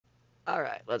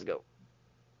Alright, let's go.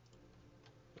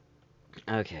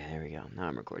 Okay, there we go. Now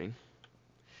I'm recording.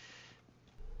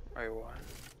 Wait, what?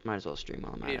 Might as well stream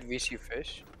while I'm You at need it. VC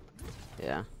Fish?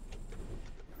 Yeah.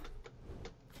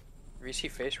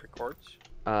 VC Fish records?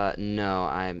 No,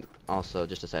 I'm also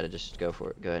just decided to just go for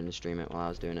it. Go ahead and stream it while I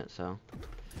was doing it, so.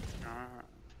 Uh,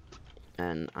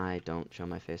 And I don't show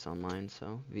my face online,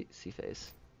 so see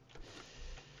face.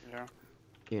 yeah.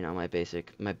 You know, my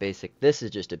basic, this is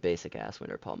just a basic ass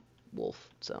winter pump wolf,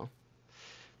 so.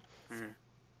 Mm.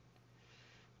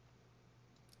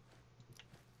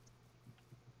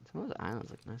 Some of those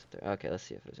islands look nice up there. Okay, let's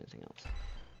see if there's anything else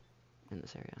in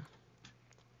this area.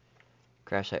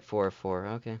 Crash site 404,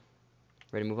 okay.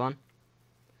 Ready to move on?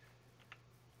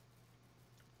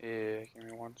 Yeah, give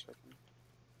me 1 second.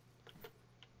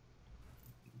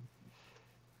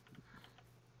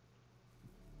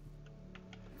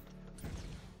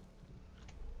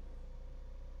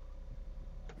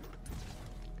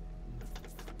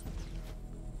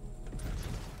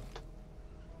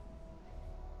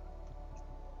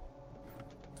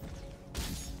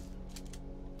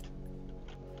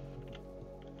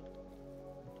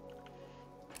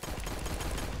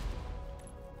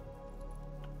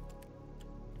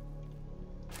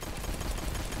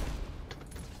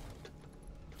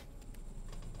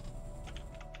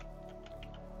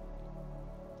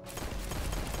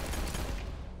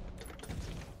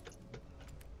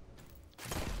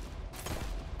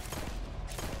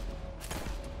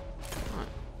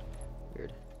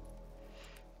 Weird.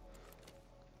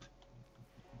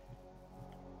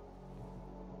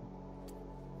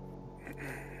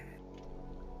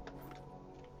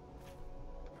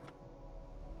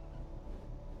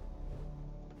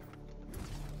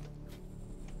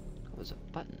 There's a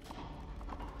button.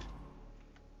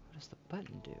 What does the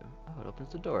button do? Oh, it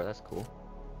opens the door. That's cool.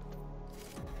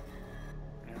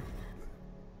 Yeah.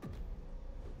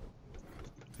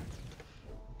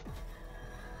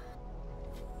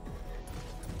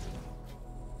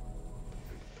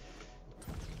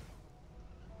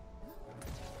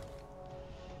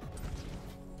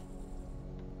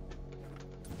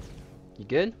 You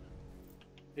good?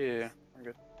 Yeah, I'm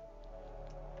good.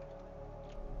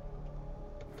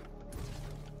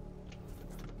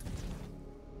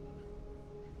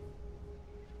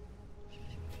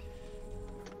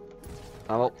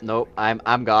 Oh, nope.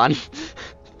 I'm gone.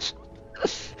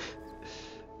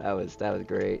 That was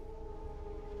great.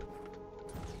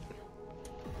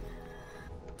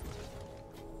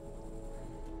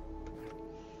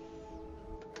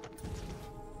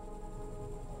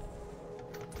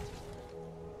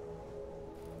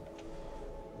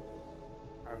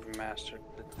 I've mastered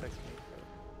the technique.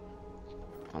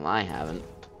 Well, I haven't.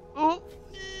 Oh!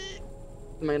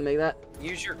 Am I gonna make that?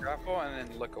 Use your grapple and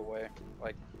then look away.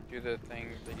 Like, do the thing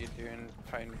that you do in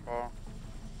Titanfall.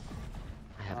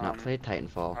 I have not played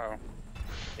Titanfall. Oh.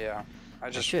 Yeah. I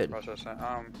just should. processed it.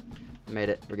 Made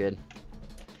it. We're good.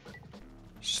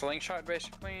 Slingshot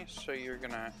basically, so you're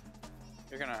gonna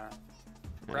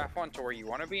graph one to where you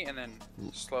want to be and then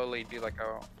slowly do like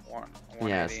a 180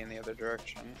 Yes. in the other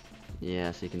direction.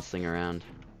 Yeah, so you can sling around.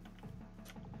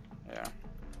 Yeah.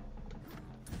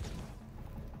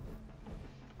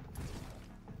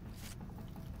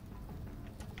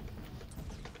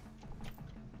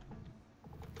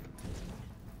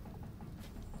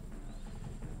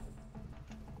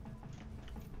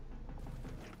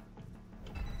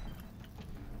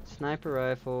 Sniper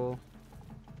rifle.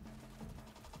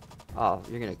 Oh,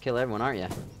 you're gonna kill everyone, aren't you?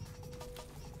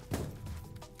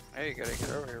 Hey, you gotta get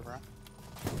over here, bro.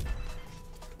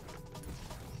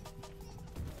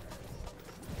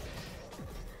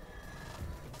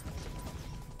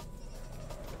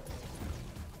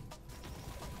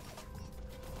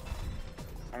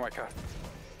 Oh my god.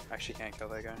 I actually can't kill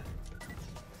that guy.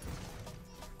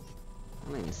 I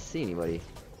don't even see anybody.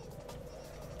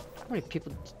 How many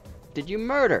people did you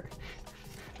murder?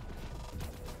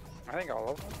 I think all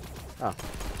of them. Oh.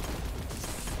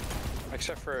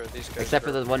 Except for these guys. Except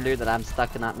for that the are one over here. dude that I'm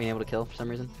stuck to not being able to kill for some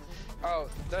reason. Oh,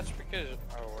 that's because.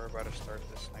 Oh, we're about to start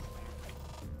this next thing.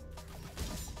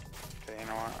 Okay, you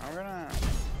know what? I'm gonna.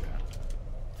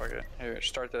 Yeah. Okay, here,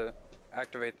 start to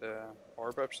activate the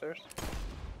orb upstairs.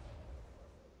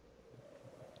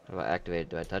 How about activate?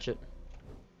 Do I touch it?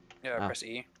 Yeah, Oh. press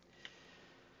E.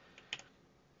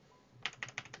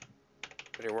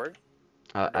 Did it work?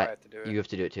 Oh, Or do I have to do it? You have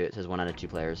to do it too. It says 1 out of 2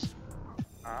 players.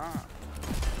 Ah.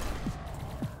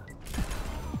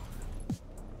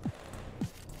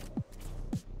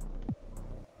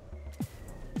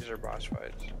 These are boss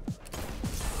fights.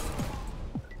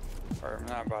 Or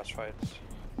not boss fights.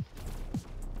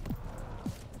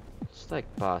 It's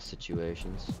like boss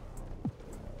situations.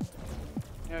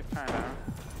 Yeah, kinda.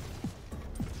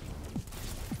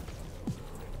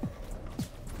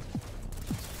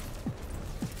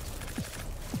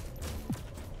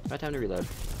 My time to reload.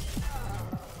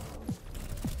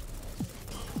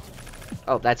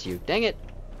 Oh, that's you. Dang it!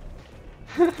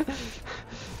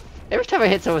 Every time I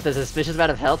hit someone with a suspicious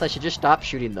amount of health, I should just stop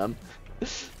shooting them. Oh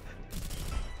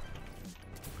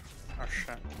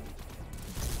shit.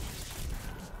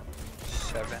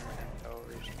 7 intel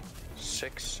respawn.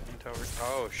 6 intel respawn.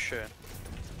 Oh shit.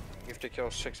 You have to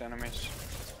kill 6 enemies.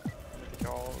 You have to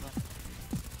kill all of them.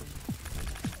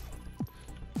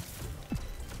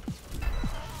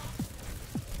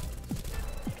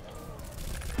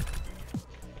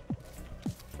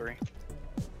 Three.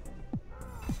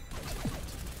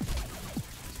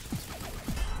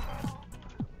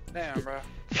 Damn, bro.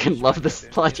 You love the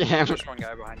sledgehammer. There's one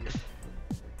guy behind you.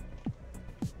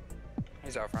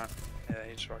 He's out front. Yeah,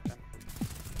 he just walked in.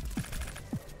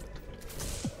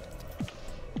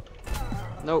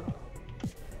 Nope.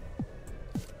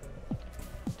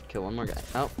 Kill one more guy.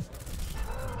 Oh.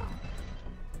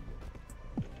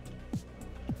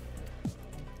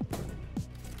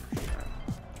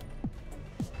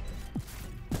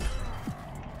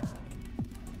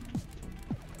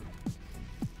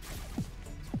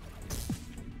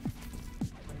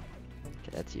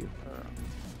 Okay, that's you.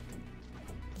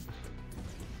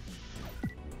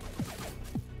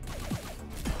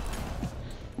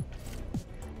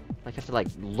 Like, I have to, like,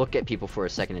 look at people for a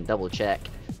second and double check.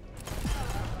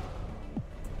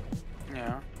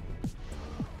 Yeah.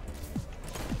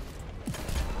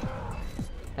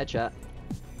 Headshot.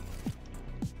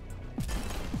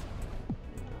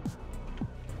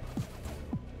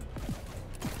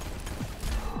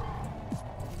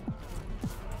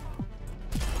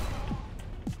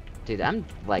 Dude, I'm,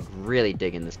 like, really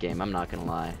digging this game, I'm not gonna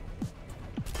lie.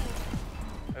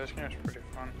 This game is pretty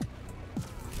fun.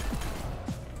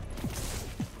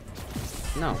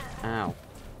 No. Ow.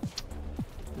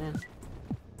 Man.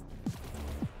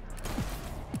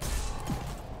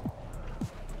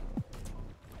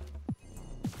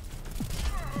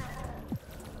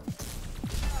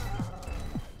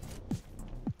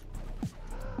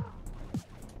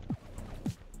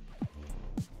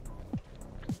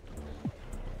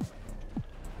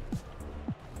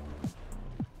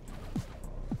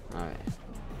 Alright.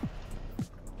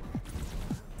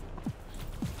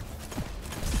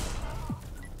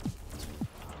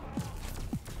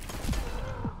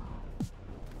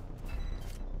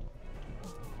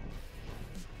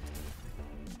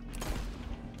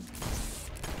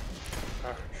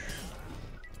 Oh.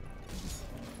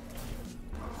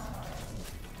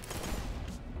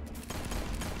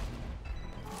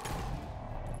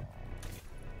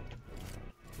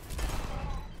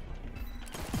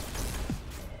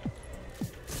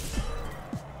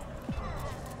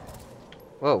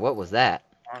 Whoa, what was that?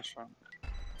 Awesome.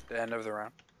 The end of the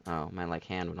round. Oh, my, like,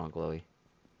 hand went all glowy.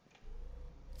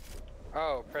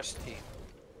 Oh, press T.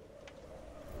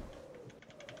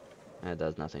 That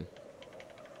does nothing.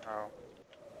 Oh.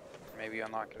 Maybe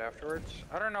unlock it afterwards?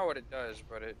 I don't know what it does,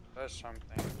 but it does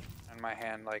something. And my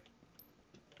hand, like,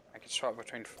 I can swap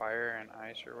between fire and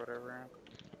ice or whatever.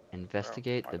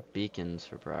 Investigate Oh, the beacons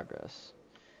for progress.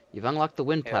 You've unlocked the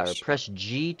wind power. Yes. Press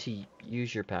G to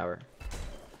use your power.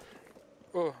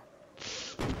 Oh.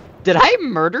 Did I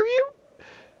murder you?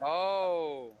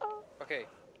 Oh. Okay.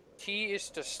 T is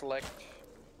to select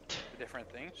the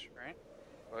different things, right?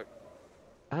 Look.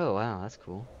 Oh, wow, that's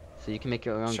cool. So you can make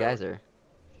your own So- geyser.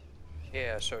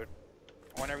 Yeah, so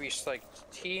whenever you select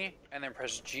T and then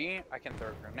press G, I can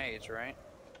throw grenades, right?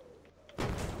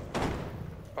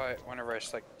 But whenever I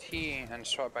select T and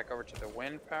swap back over to the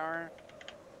wind power,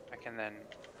 I can then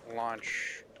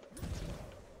launch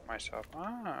myself.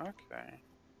 Ah, okay.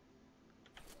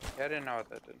 Yeah, I didn't know what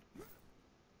that did.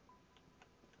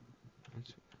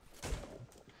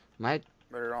 My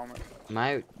But it all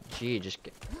my G just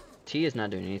T is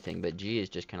not doing anything, but G is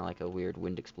just kind of like a weird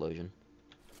wind explosion.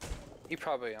 you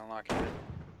probably unlock it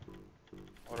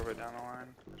a little bit down the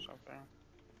line or something.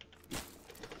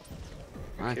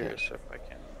 I'm Okay. curious if I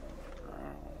can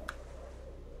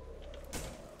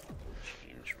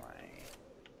change my.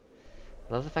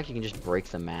 I love the fact you can just break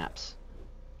the maps.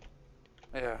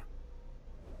 Yeah.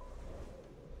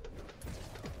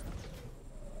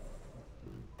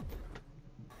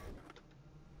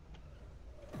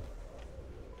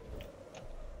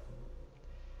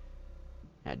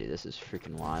 Yeah, dude, this is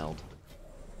freaking wild.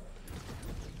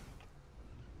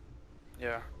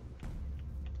 Yeah.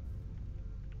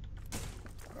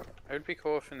 It would be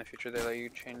cool if in the future they let you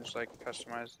change, like,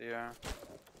 customize the,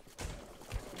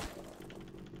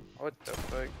 What the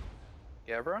fuck?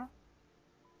 Yeah, bro?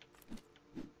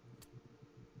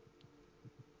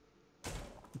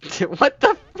 What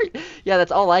the freak? Yeah,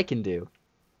 that's all I can do.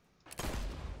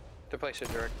 To place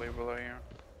it directly below you.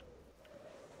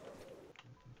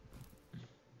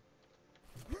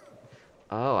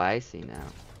 Oh, I see now.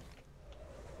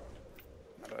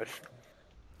 But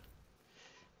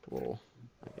Whoa.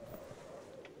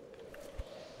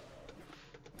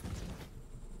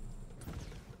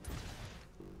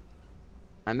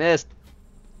 I missed.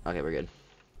 Okay, we're good.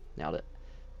 Nailed it.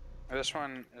 this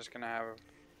one is gonna have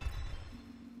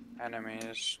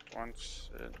enemies once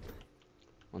it.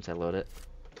 Once I load it.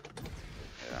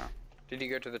 Yeah. Did you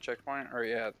go to the checkpoint? Or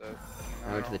yeah,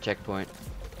 I went to the checkpoint.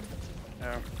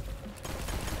 Yeah.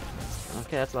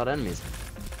 Okay, that's a lot of enemies.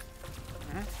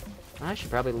 I should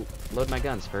probably load my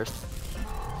guns first.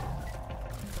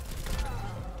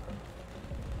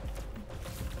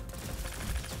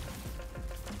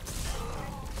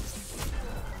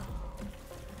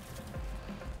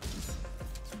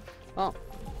 Oh.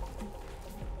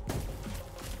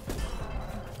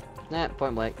 Nah,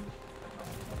 point blank.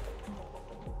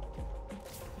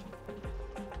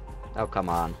 Oh, come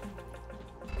on.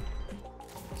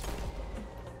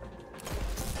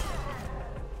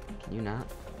 Can you not?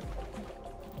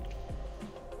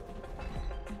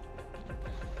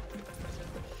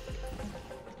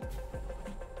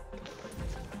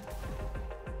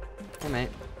 Hey, mate.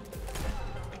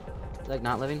 You like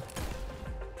not living?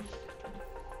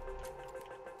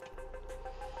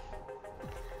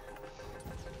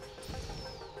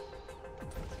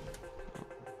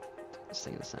 This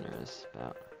thing in the center is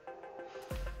about.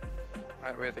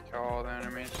 Alright, we have to kill all the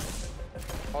enemies.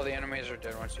 All the enemies are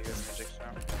dead once you hear the music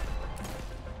stop.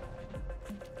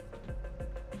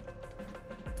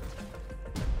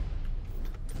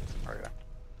 Okay.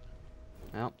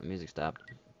 Well, the music stopped.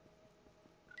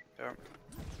 Yep.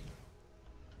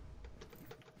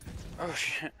 Oh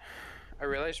shit. I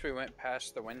realized we went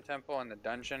past the Wind Temple and the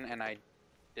dungeon and I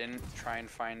didn't try and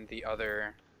find the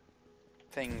other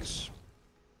things.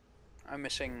 I'm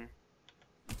missing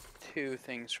 2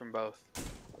 things from both.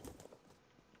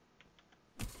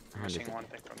 I'm missing 1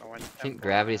 thing from the Wind Temple. I think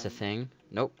gravity is a thing.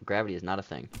 Nope, gravity is not a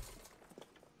thing.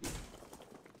 Wind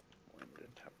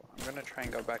Temple. I'm gonna try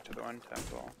and go back to the Wind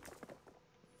Temple.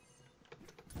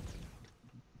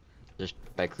 Just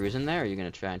by cruising there, or are you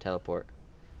gonna try and teleport?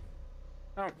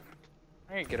 Oh,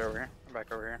 I can get over here. I'm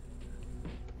back over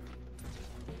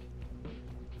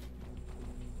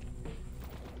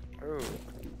here. Ooh.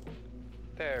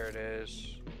 There it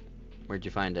is. Where'd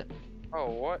you find it? Oh,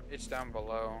 what? It's down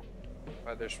below.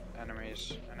 But there's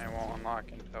enemies, and it won't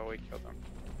unlock until we kill them.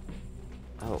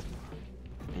 Oh,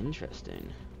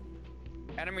 interesting.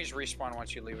 Enemies respawn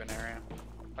once you leave an area.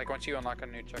 Like once you unlock a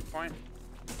new checkpoint,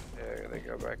 yeah, they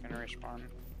go back and respawn.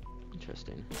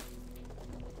 Interesting.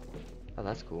 Oh,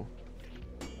 that's cool.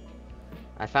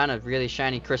 I found a really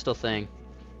shiny crystal thing.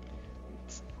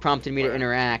 It's prompted me to Where?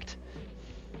 interact.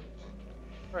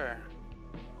 Where?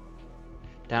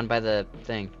 Down by the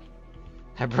thing.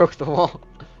 I broke the wall.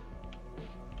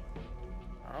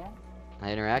 Oh? I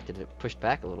interacted, it pushed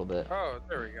back a little bit. Oh,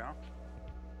 there we go.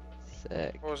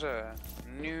 Sick. What was a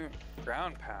new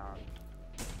ground pound?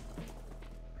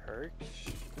 Perks?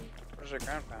 What does a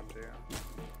ground pound do?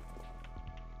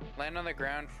 Land on the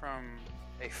ground from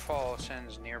a fall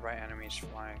sends nearby enemies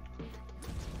flying.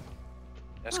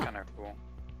 That's Huh. kind of cool.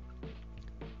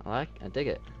 I dig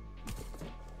it.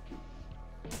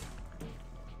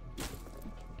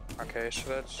 Okay, so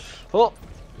that's... Oh!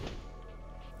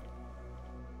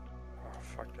 Oh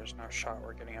fuck, there's no shot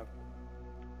we're getting up.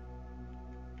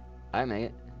 I made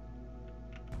it.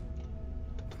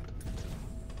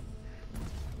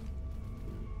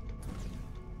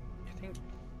 Do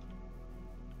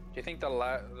you think the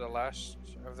last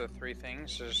of the 3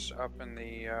 things is up in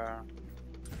the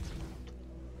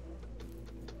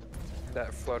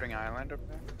that floating island up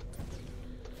there?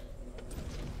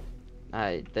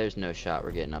 There's no shot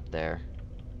we're getting up there.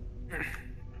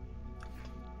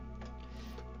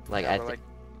 Like, Yeah, I but think.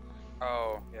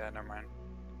 Oh, yeah, never mind.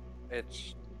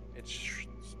 It's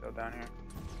still down here.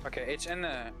 Okay, it's in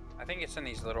the... I think it's in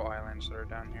these little islands that are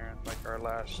down here. Like our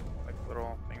last, like,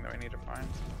 little thing that we need to find.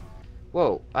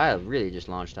 Whoa, I really just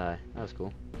launched high. That was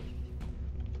cool.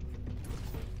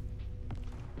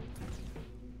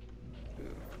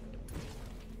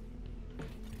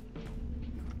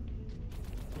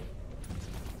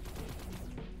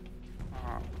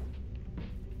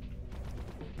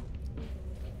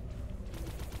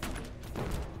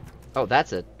 Oh,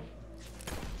 that's a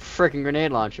freaking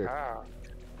grenade launcher. Ah.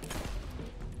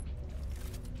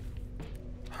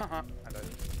 Haha, I died.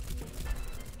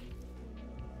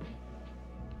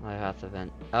 I have to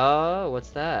vent. Oh, what's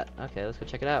that? Okay, let's go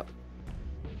check it out.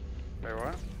 Wait,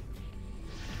 what?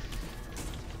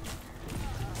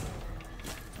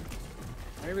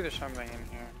 Maybe there's something in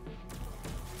here.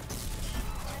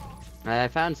 I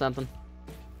found something.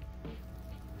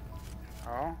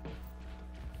 Oh?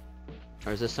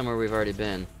 Or is this somewhere we've already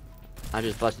been? I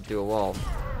just busted through a wall.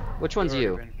 Which We've one's already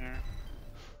you? been here.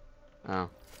 Oh.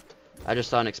 I just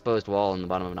saw an exposed wall in the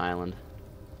bottom of an island.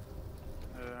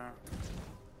 Yeah.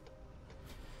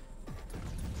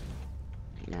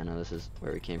 Yeah, no, this is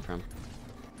where we came from.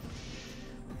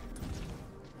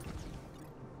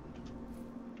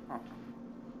 Oh.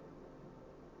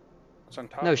 What's on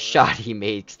top No of shot he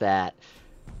makes that.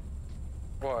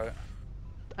 it? What?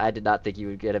 I did not think you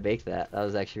would get to make that. That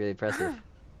was actually really impressive.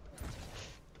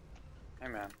 Hey,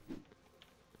 man.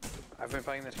 I've been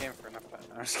playing this game for enough time.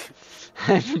 No, I'm just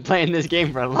kidding. I've been playing this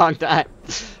game for a long time.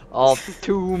 All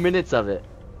 2 minutes of it.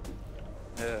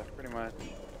 Yeah, pretty much.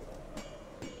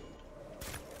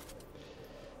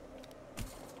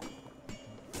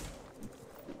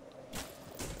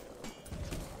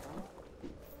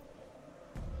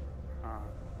 Huh.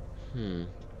 Hmm.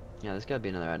 Yeah, there's gotta be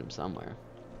another item somewhere.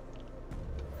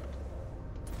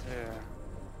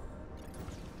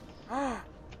 Yeah.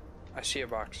 I see a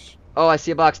box. Oh, I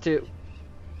see a box too.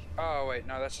 Oh wait,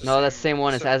 no, that's the No, same. that's the same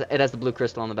one. So, It has the blue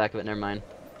crystal on the back of it. Never mind.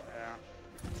 yeah.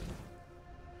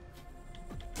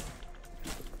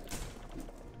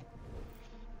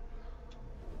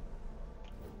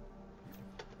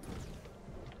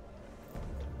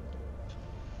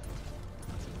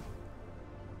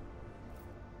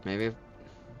 Maybe.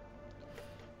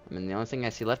 I mean, the only thing I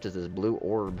see left is this blue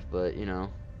orb, but you know,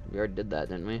 we already did that,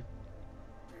 didn't we?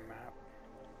 Map.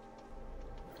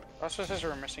 Also says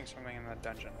we're missing something in the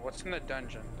dungeon. What's in the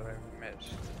dungeon that I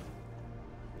missed?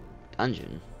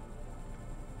 Dungeon.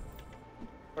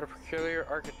 What a peculiar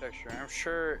architecture. I'm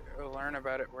sure we'll learn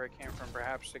about it where it came from.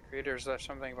 Perhaps the creators left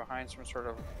something behind, some sort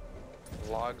of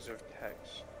logs of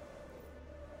text.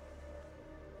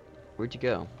 Where'd you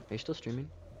go? Are you still streaming?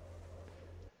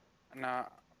 No,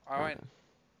 I went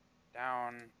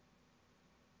down.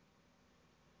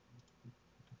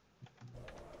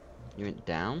 You went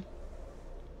down?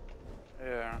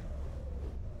 Yeah.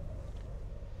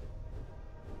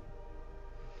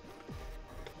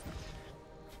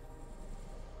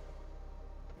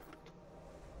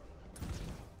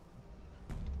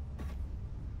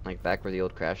 Like back where the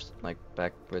old crash, like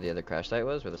back where the other crash site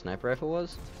was, where the sniper rifle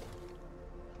was?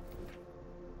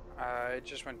 I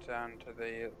just went down to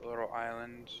the little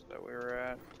island that we were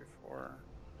at before.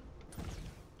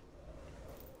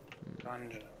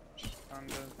 Dungeons.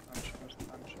 Dungeons, dungeons,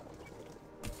 dungeons.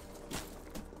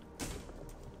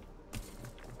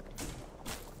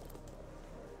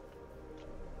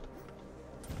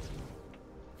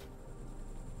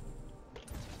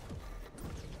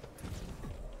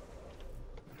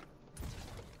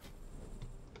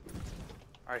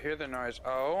 I hear the noise.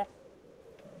 Oh.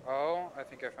 Oh, I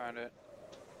think I found it.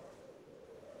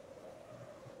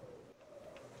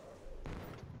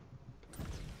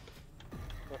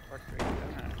 What the fuck are you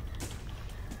doing?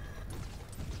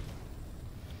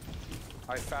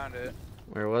 I found it.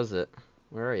 Where was it?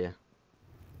 Where are you?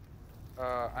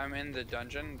 I'm in the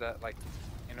dungeon, that like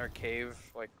inner cave,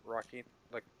 like rocky.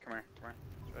 Like, come here, come here.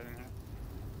 It's right in here.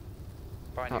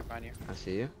 Find you, find you. I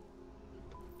see you.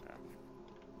 Yeah.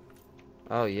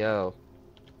 Oh, yo.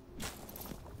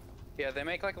 Yeah, they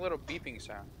make like a little beeping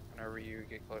sound whenever you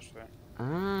get close to it.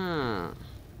 Ah.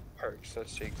 Perks,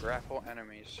 let's see. Grapple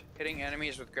enemies. Hitting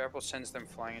enemies with grapple sends them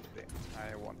flying into the...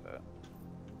 I want that.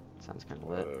 Sounds kind of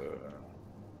lit.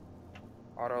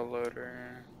 Auto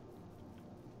loader.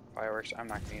 Fireworks. I'm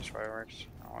not gonna use fireworks.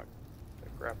 I want the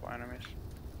grapple enemies.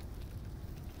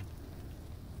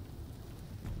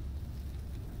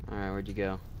 Alright, where'd you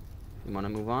go? You want to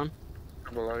move on?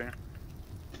 I'm below you.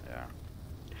 Yeah.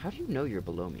 How do you know you're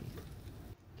below me?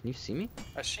 Can you see me?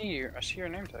 I see you. I see your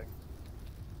name tag.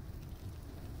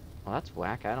 Well, that's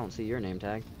whack. I don't see your name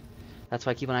tag. That's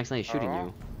why I keep on accidentally shooting Oh.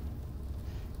 you.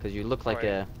 Because you look like Wait.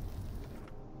 a...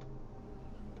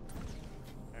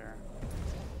 Here.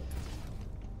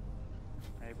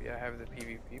 Maybe I have the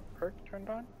PvP perk turned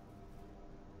on?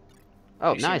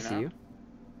 Oh, You now see I me see now? you.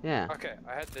 Yeah. Okay,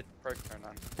 I had the perk turned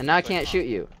on. And now I Like, can't shoot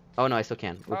you. Oh, no, I still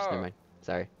can. Whoops, Oh. never mind.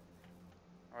 Sorry.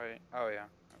 Wait. Oh, yeah.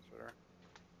 That's better.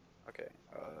 Okay.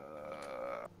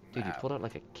 Dude, you map. pulled out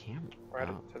like a camera. We're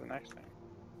headed Wow. to the next thing.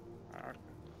 Oh, okay.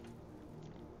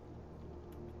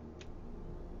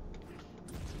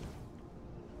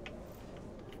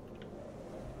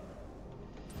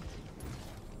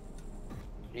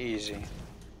 Easy.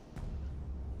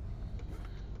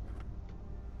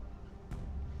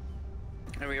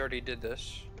 And we already did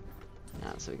this.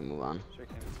 Yeah, so we can move on. So we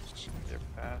can just get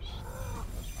past.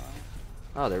 That's fine.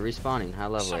 Oh, they're respawning. How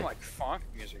lovely. Some like funk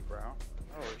music, bro.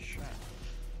 Holy shit.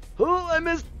 Oh, I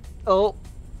missed. Oh,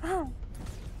 Yeah,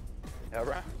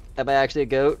 bro. am I actually a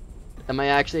goat? Am I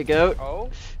actually a goat? Oh,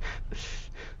 you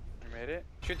made it.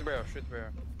 Shoot the barrel. Shoot the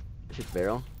barrel. Shoot the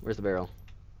barrel. Where's the barrel?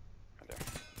 Right there.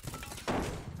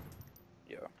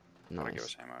 Yo. Gotta give Nice.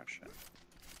 us ammo. Shit.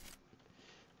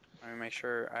 Let me make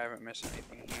sure I haven't missed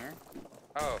anything here.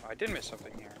 Oh, I did miss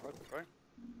something here. What the fuck?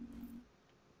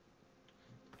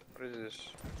 What is this?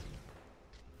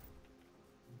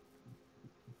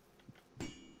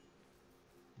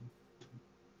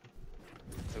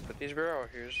 So put these barrels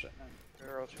here and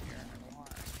why?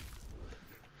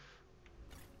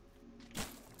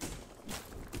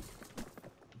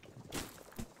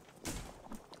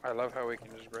 I love how we can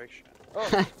just break shit.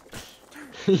 Oh!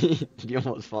 You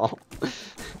almost fall.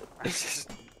 I just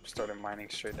started mining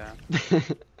straight down.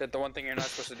 That's the one thing you're not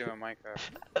supposed to do in Minecraft.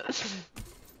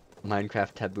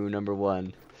 Minecraft taboo number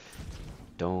 1.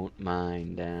 Don't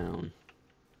mine down.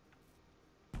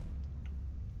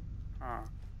 Huh.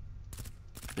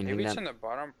 Anything Maybe it's down, in the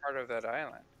bottom part of that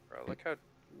island, bro. Look how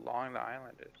long the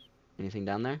island is. anything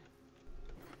down there?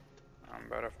 I'm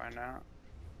about to find out.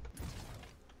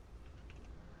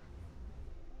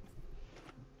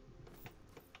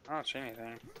 I don't see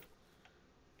anything.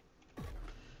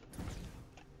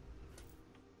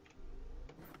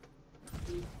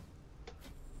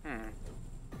 Hmm.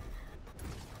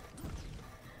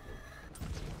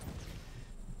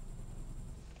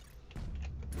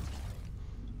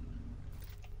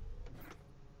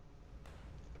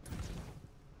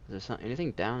 Is there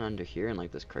anything down under here in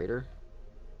like this crater?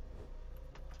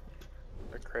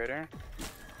 The crater?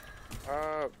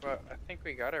 But I think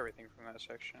we got everything from that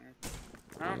section.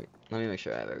 No? Let me make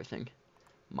sure I have everything.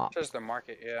 Mop. It says the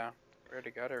market, yeah. We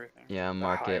already got everything. Yeah, The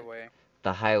market. highway.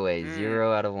 The highway,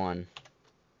 0 out of 1.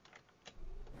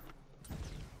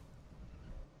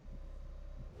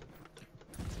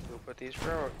 We'll put these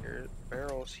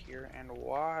barrels here and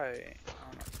why? I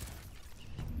don't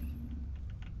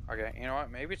know. Okay, you know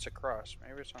what? Maybe it's across.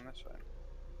 Maybe it's on this side.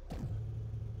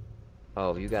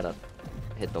 Oh, you gotta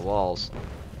hit the walls.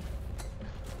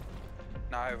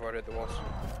 No, I avoided the walls.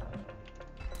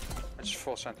 I just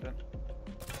full sent it.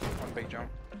 One big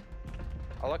jump.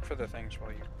 I'll look for the things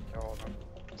while you kill all of them.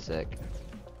 Sick.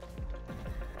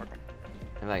 Welcome.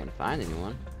 If I can find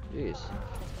anyone. Jeez.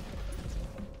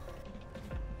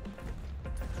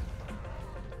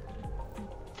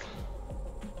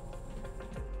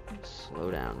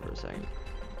 Slow down for a second.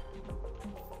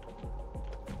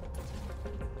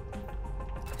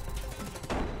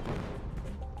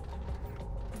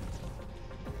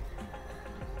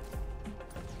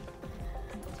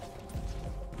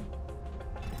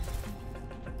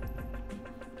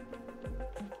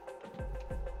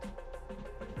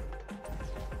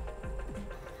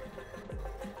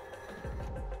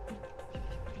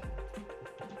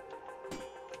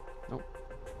 Nope.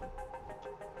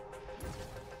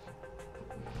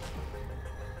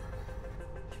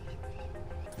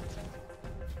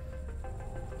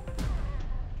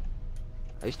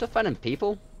 Are you still finding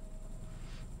people?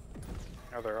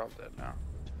 Oh, they're all dead now.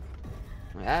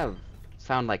 I have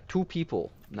found like 2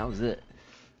 people, and that was it.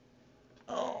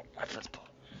 Oh, my foot's pulled.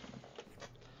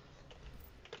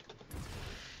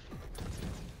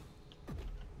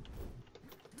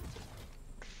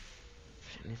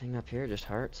 Anything up here? Just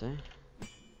hearts, eh?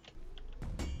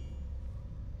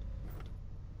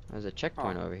 There's a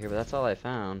checkpoint over here, but that's all I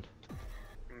found.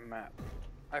 Map.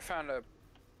 I found a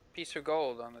piece of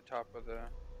gold on the top of the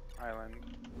island.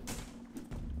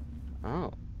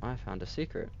 Oh, I found a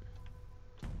secret.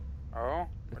 Oh?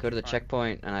 I go to the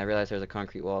checkpoint, and I realized there's a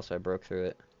concrete wall, so I broke through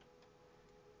it.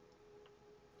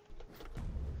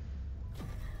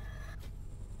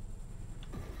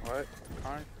 What?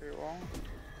 Concrete wall?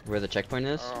 Where the checkpoint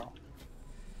is? Oh.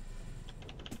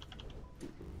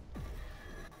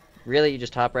 Really? You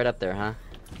just hop right up there, huh?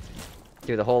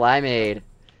 Through the hole I made.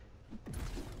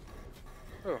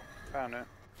 Oh, found it.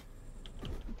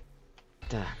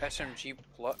 Duh. SMG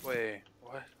plus. Wait,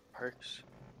 what? Perks?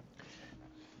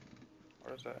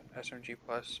 What is that? SMG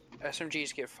plus.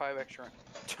 SMGs get 5 extra.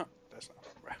 That's not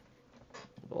right.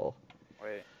 Well,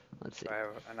 Wait, let's see. I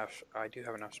have enough. I do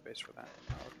have enough space for that.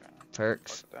 Oh, okay.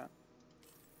 Perks. Look at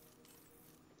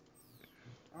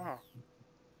that.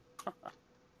 Oh.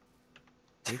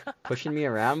 You pushing me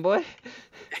around, boy?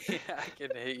 Yeah, I can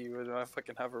hit you with my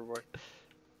fucking hoverboard.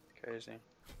 Crazy.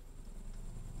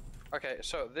 Okay,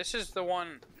 so this is the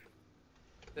one.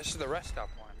 This is the rest stop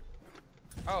one.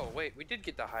 Oh wait, we did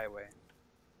get the highway.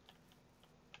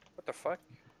 What the fuck?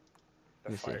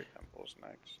 The me see. fire temple's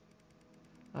next.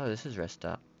 Oh, this is rest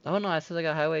stop. Oh no, I said I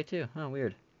got highway too. Oh,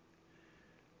 weird.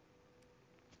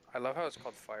 I love how it's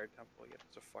called fire temple, yet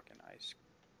it's a fucking ice cube.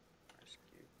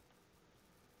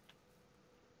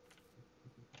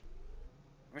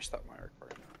 Let me stop my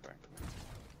recording real quick.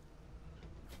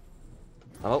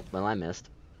 Oh, well, I missed.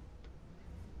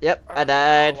 Yep, I I don't even know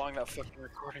died. how long that fucking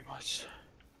recording was.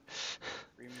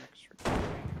 Remix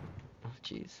recording. Oh,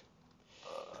 jeez.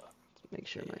 Make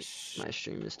sure Yes. my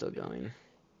stream is still going. Remix.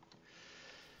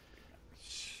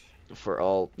 For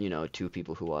all, you know, 2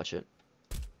 people who watch it.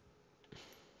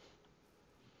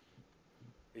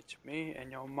 It's me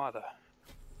and your mother.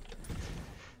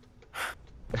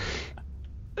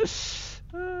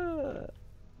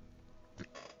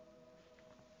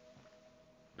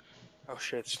 Oh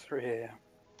shit, it's 3 a.m.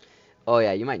 Oh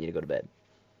yeah, you might need to go to bed.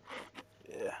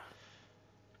 Yeah.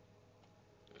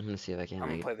 I'm gonna see if I can I'm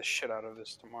gonna make play the shit out of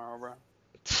this tomorrow, bro.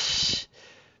 it.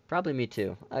 Probably me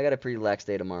too. I got a pretty relaxed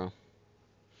day tomorrow.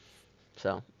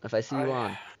 So, if I see you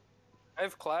on. I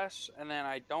have class, and then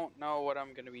I don't know what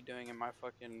I'm gonna be doing in my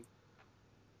fucking.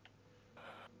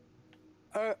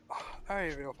 I don't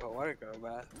even know if I want to go to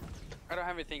math. I don't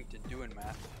have anything to do in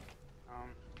math.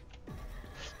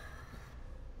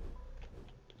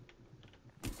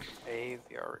 A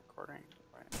VR recording.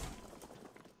 Right.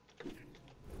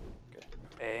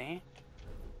 Okay. A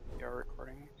VR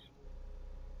recordings.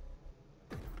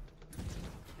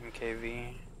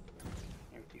 MKV.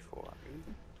 MP4.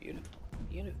 Beautiful.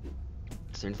 Beautiful.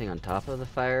 Is there anything on top of the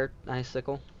fire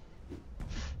icicle?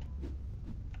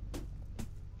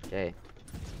 Okay.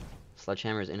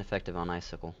 Sledgehammer is ineffective on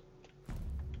icicle.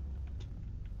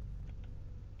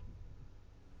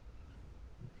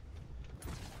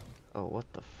 Oh, what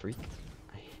the freak?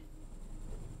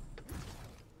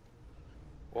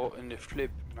 What in the flip,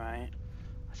 mate?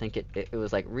 I think it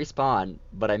was like respawn,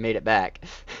 but I made it back.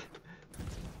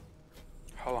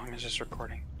 How long is this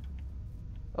recording?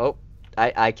 Oh,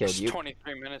 I killed It's you.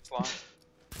 23 minutes long.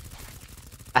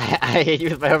 I hit you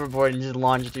with my hoverboard and just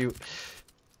launched you.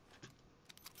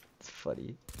 It's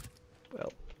funny.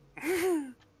 Well.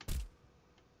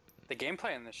 The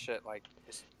gameplay in this shit, like,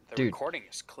 the Dude. recording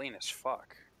is clean as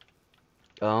fuck.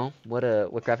 Oh, what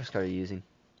graphics card are you using?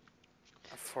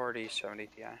 A 4070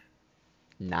 Ti.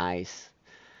 Nice.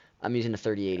 I'm using a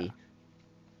 3080. Yeah.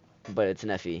 But it's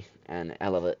an FE, and I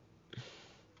love it.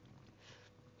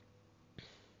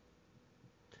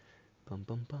 Bum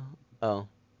bum bum. Oh.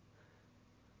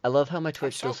 I love how my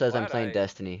Twitch still says I'm playing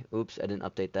Destiny. Oops, I didn't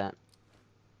update that.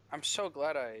 I'm so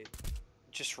glad I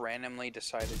just randomly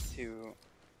decided to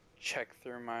check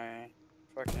through my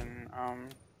fucking,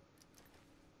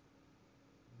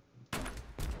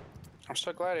 I'm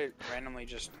so glad I randomly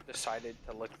just decided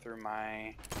to look through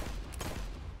my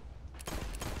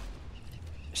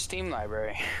Steam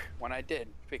library when I did,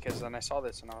 because then I saw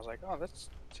this and I was like, oh, that's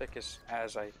sick, as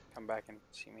I come back and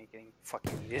see me getting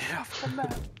fucking yeeted off the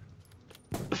map.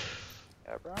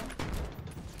 Yeah, bro.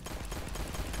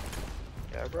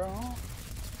 Yeah, bro.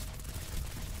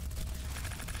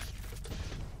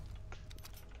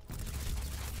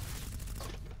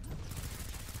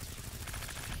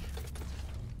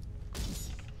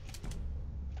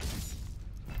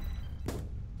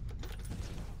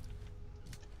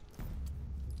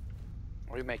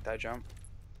 What do you make that jump?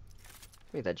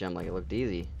 Made that jump like it looked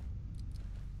easy.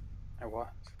 I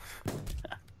what?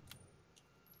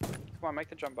 Come on, make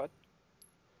the jump, bud.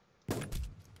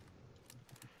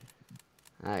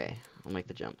 Okay, I'll make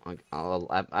the jump. I'm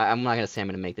not gonna say I'm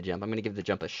gonna make the jump. I'm gonna give the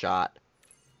jump a shot.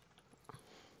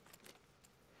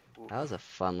 Ooh. That was a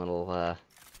fun little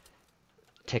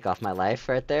tick off my life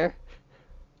right there.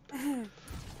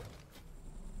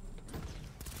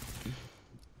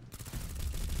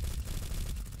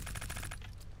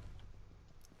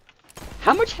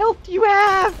 How much health do you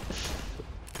have?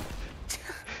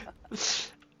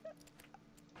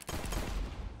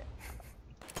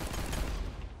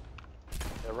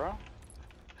 Yeah, bro.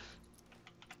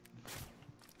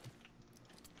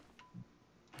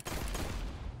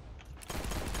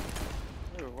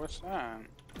 Ooh, what's that?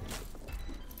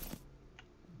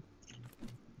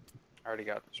 I already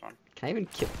got this one. Can I even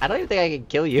kill? I don't even think I can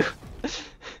kill you. I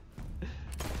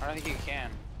don't think you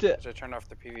can. Duh. Because I turned off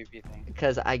the PvP thing.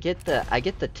 Because I get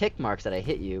the tick marks that I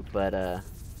hit you, but I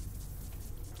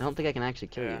don't think I can actually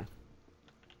kill you.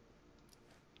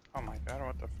 Oh my god,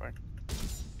 what the fuck?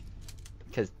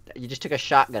 Because you just took a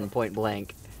shotgun point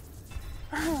blank.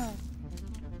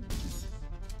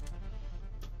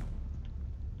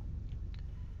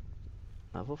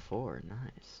 Level 4,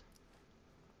 nice.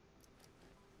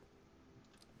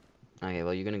 Okay,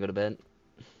 well, you're gonna go to bed?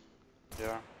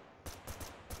 Yeah.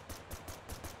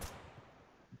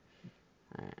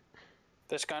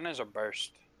 This gun is a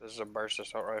burst. This is a burst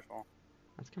assault rifle.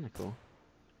 That's kind of cool.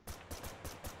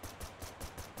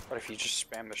 But if you just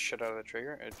spam the shit out of the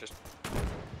trigger, it just...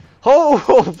 Oh,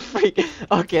 freak!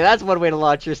 Okay, that's one way to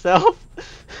launch yourself.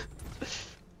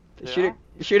 Yeah.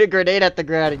 Shoot a grenade at the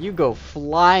ground and you go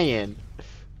flying.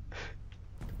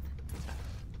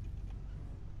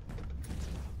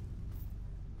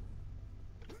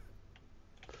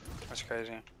 That's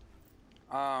crazy.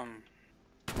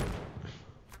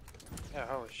 Yeah,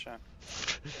 holy shit.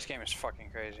 This game is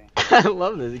fucking crazy. I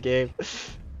love this game.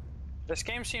 This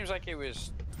game seems like it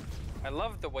was... I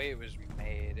love the way it was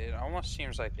made. It almost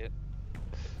seems like it...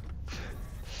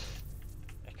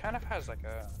 It kind of has like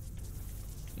a...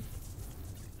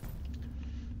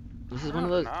 This is one of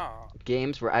those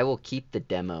games where I will keep the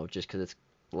demo just because it's,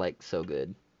 like, so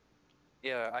good.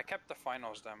 Yeah, I kept the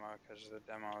finals demo because the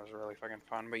demo was really fucking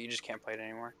fun, but you just can't play it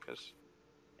anymore because...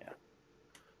 Yeah.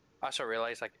 I also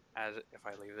realized, like, if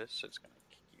I leave this, it's gonna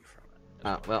kick you from it.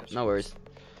 Oh, well, no worries.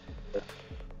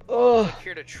 Well, click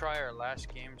here to try our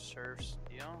last game, Serve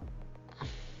Steel.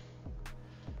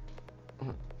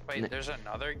 Wait, there's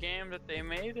another game that they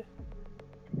made?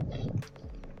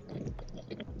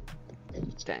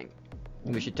 Dang.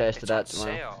 We should test it out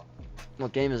tomorrow. Sale.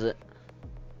 What game is it?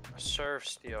 Serve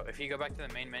Steel. If you go back to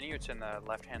the main menu, it's in the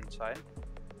left-hand side.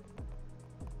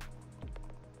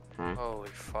 Huh? Holy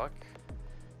fuck.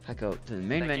 If I go to the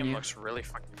main that menu. Game looks really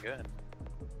fucking good.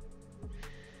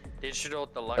 Digital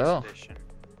Deluxe Edition.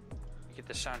 You get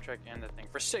the soundtrack and the thing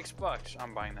for $6.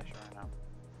 I'm buying that shit right now.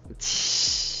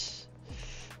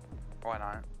 Why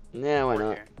not? Yeah, why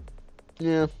not? Here.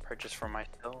 Yeah. Purchase for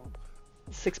myself.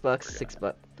 $6.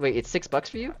 $6. Wait, it's $6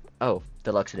 for you? Oh,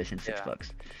 deluxe edition,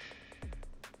 $6.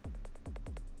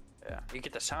 Yeah, you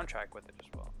get the soundtrack with it as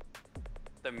well.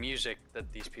 The music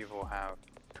that these people have.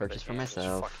 Purchase for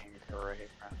myself. Fucking great,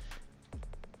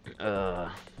 bro.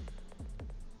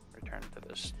 Return to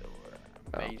the store.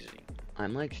 Amazing.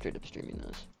 I'm like straight up streaming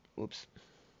this. Whoops.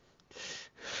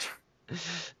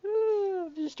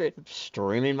 I'm just straight up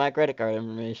streaming my credit card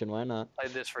information. Why not?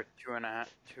 Played this for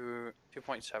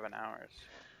 2.7 hours.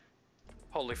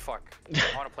 Holy fuck!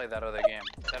 I want to play that other game.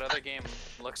 That other game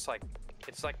looks like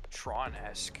it's like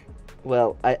Tron-esque.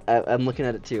 Well, I'm looking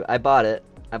at it too. I bought it.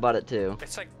 I bought it too.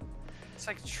 It's like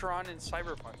Tron and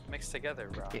Cyberpunk mixed together,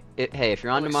 bro. Hey, if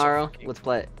you're on tomorrow, let's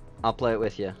play it. I'll play it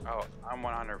with you. Oh, I'm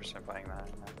 100% playing that.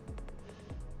 Man.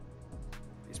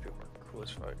 These people are cool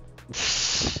as fuck.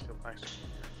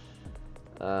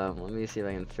 Let me see if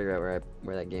I can figure out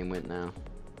where that game went now.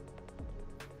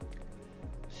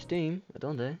 Steam,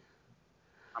 ¿dónde?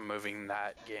 I'm moving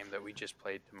that game that we just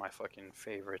played to my fucking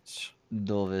favorites.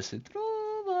 Dove se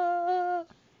trova?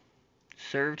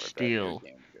 Serve Steel.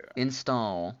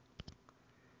 Install.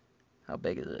 How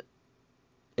big is it?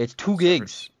 It's 2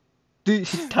 gigs. Dude,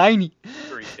 it's tiny.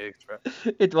 3 gigs, bro.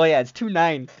 Well, yeah, it's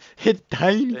 2.9. It's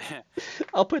tiny.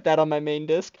 I'll put that on my main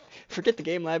disk. Forget the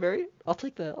game library. I'll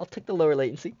take the lower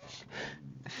latency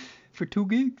for 2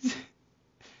 gigs.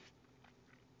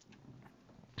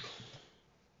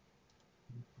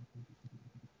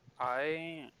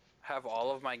 I have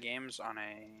all of my games on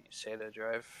a SATA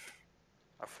drive,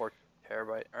 a 4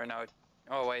 terabyte. Or no,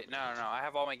 oh wait, no. I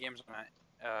have all my games on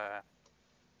a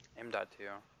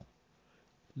M.2.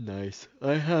 Nice.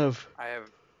 I have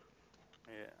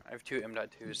 2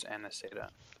 M.2s and a SATA.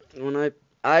 When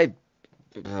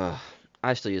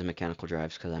I still use mechanical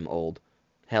drives because I'm old.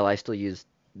 Hell, I still use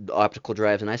optical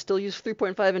drives, and I still use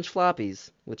 3.5-inch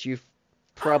floppies, which you've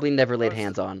probably never laid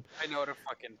hands on. I know what a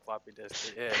fucking floppy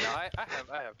disk is. Yeah, no, I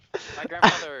have. My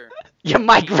grandfather... Yeah,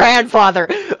 my grandfather!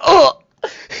 Oh!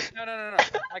 No.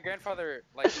 My grandfather,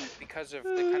 like, because of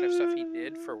the kind of stuff he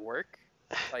did for work,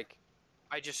 like,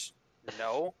 I just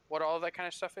know what all that kind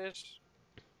of stuff is.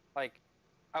 Like,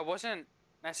 I wasn't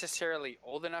necessarily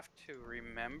old enough to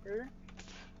remember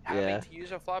having to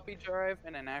use a floppy drive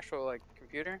in an actual, like,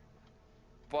 computer,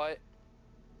 but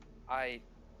I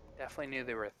definitely knew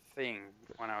they were a thing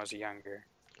when I was younger,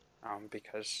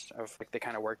 because of, like, the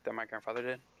kind of work that my grandfather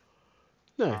did.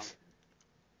 Nice.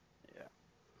 Yeah.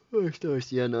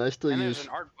 Nice. Yeah, no, I still use... And there's an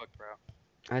art book, bro.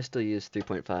 I still use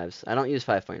 3.5s. I don't use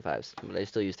 5.5s, but I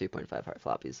still use 3.5 hard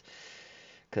floppies.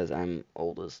 Because I'm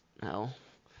old as hell.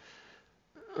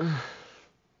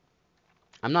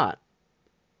 I'm not.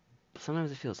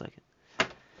 Sometimes it feels like it.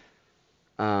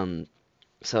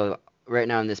 So right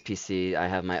now on this PC, I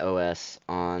have my OS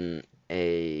on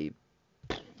a...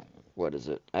 What is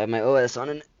it? I have my OS on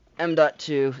an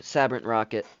M.2 Sabrent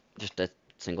Rocket, just a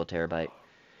single terabyte.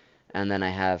 And then I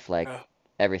have, like,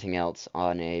 everything else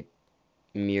on a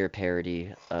mere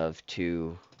parity of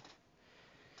two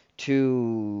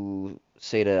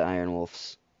SATA Iron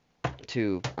Wolves,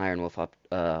 two Iron Wolf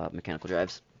mechanical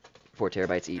drives, 4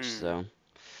 TB each. Hmm. So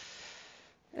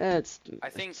it's I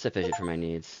think. sufficient for my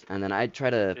needs. And then Yeah. I try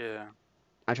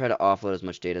to offload as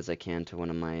much data as I can to one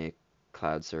of my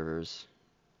cloud servers,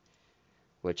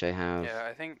 which I have Yeah.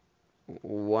 I think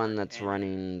one we're that's in.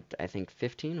 running I think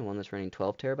 15, and one that's running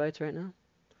 12 terabytes right now.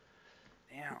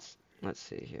 Damn. Let's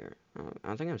see here.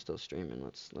 I think I'm still streaming.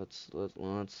 Let's.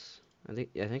 I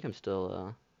think I'm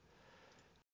still